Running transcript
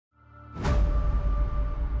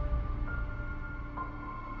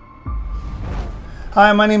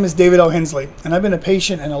Hi, my name is David L. Hensley, and I've been a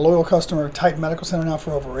patient and a loyal customer of Titan Medical Center now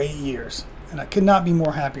for over 8 years. And I could not be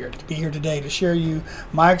more happier to be here today to share you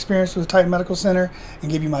my experience with Titan Medical Center and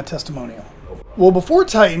give you my testimonial. Well, before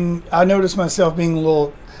Titan, I noticed myself being a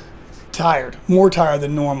little tired, more tired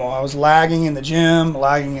than normal. I was lagging in the gym,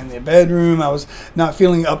 lagging in the bedroom. I was not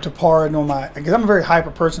feeling up to par because I'm a very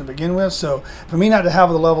hyper person to begin with. So for me not to have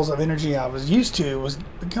the levels of energy I was used to was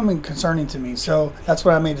becoming concerning to me. So that's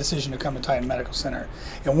why I made a decision to come to Titan Medical Center.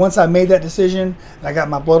 And once I made that decision and I got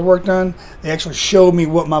my blood work done, they actually showed me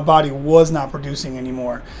what my body was not producing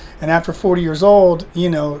anymore. And after 40 years old, you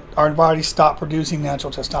know, our body stopped producing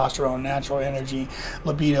natural testosterone, natural energy,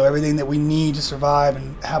 libido, everything that we need to survive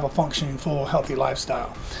and have a functioning, full, healthy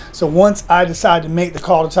lifestyle. So once I decided to make the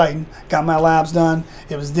call to Titan, got my labs done,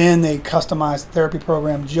 it was then they customized the therapy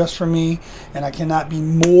program just for me, and I cannot be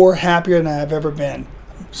more happier than I have ever been.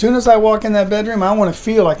 As soon as I walk in that bedroom, I want to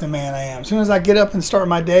feel like the man I am. As soon as I get up and start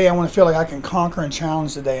my day, I want to feel like I can conquer and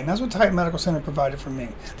challenge the day. And that's what Titan Medical Center provided for me,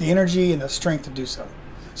 the energy and the strength to do so.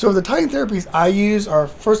 So the Titan therapies I use are,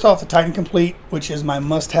 first off, the Titan Complete, which is my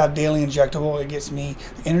must-have daily injectable. It gets me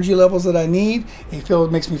the energy levels that I need.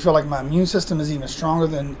 It makes me feel like my immune system is even stronger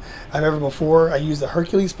than I've ever before. I use the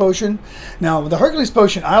Hercules Potion. Now, with the Hercules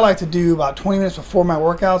Potion, I like to do about 20 minutes before my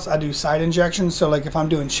workouts. I do side injections. So like if I'm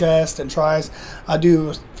doing chest and tris, I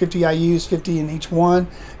do 50 IUs, 50 in each one.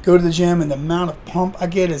 Go to the gym, and the amount of pump I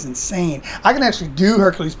get is insane. I can actually do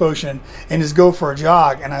Hercules Potion and just go for a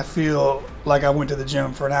jog, and I feel like I went to the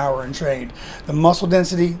gym for an hour and trained. The muscle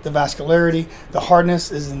density, the vascularity, the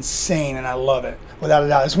hardness is insane, and I love it, without a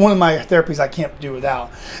doubt. It's one of my therapies I can't do without.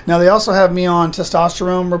 Now, they also have me on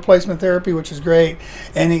testosterone replacement therapy, which is great,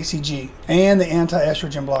 and HCG, and the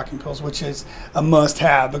anti-estrogen blocking pills, which is a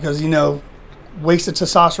must-have because, you know, wasted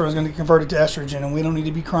testosterone is going to get converted to estrogen, and we don't need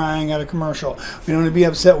to be crying at a commercial. We don't need to be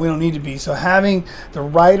upset. We don't need to be. So having the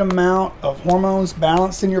right amount of hormones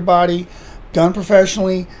balanced in your body, done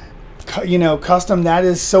professionally, you know, custom, that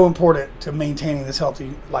is so important to maintaining this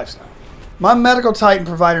healthy lifestyle. My medical Titan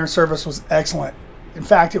provider and service was excellent. In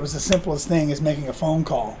fact, it was the simplest thing as making a phone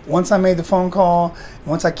call. Once I made the phone call,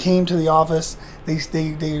 once I came to the office,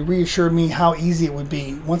 they reassured me how easy it would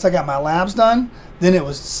be. Once I got my labs done, then it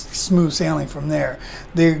was smooth sailing from there.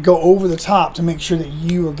 They go over the top to make sure that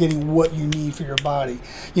you are getting what you need for your body.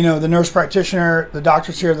 You know, the nurse practitioner, the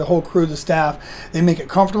doctors here, the whole crew, the staff, they make it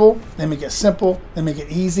comfortable, they make it simple, they make it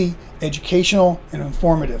easy, educational, and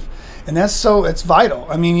informative. And it's vital.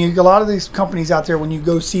 I mean, a lot of these companies out there, when you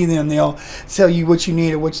go see them, they'll tell you what you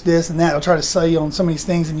need or which this and that. They'll try to sell you on some of these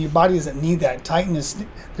things, and your body doesn't need that. Titan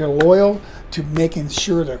they're loyal to making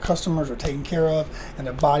sure their customers are taken care of, and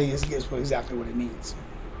their body gets exactly what it needs.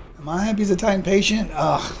 Am I happy as a Titan patient?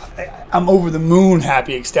 I'm over the moon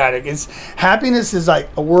happy, ecstatic. Happiness is like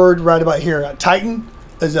a word right about here. Titan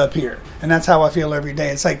is up here, and that's how I feel every day.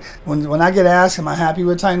 It's like when I get asked, am I happy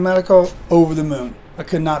with Titan Medical? Over the moon. I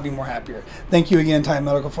could not be more happier. Thank you again, Titan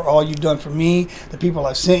Medical, for all you've done for me, the people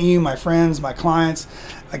I've sent you, my friends, my clients.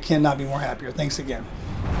 I cannot be more happier. Thanks again.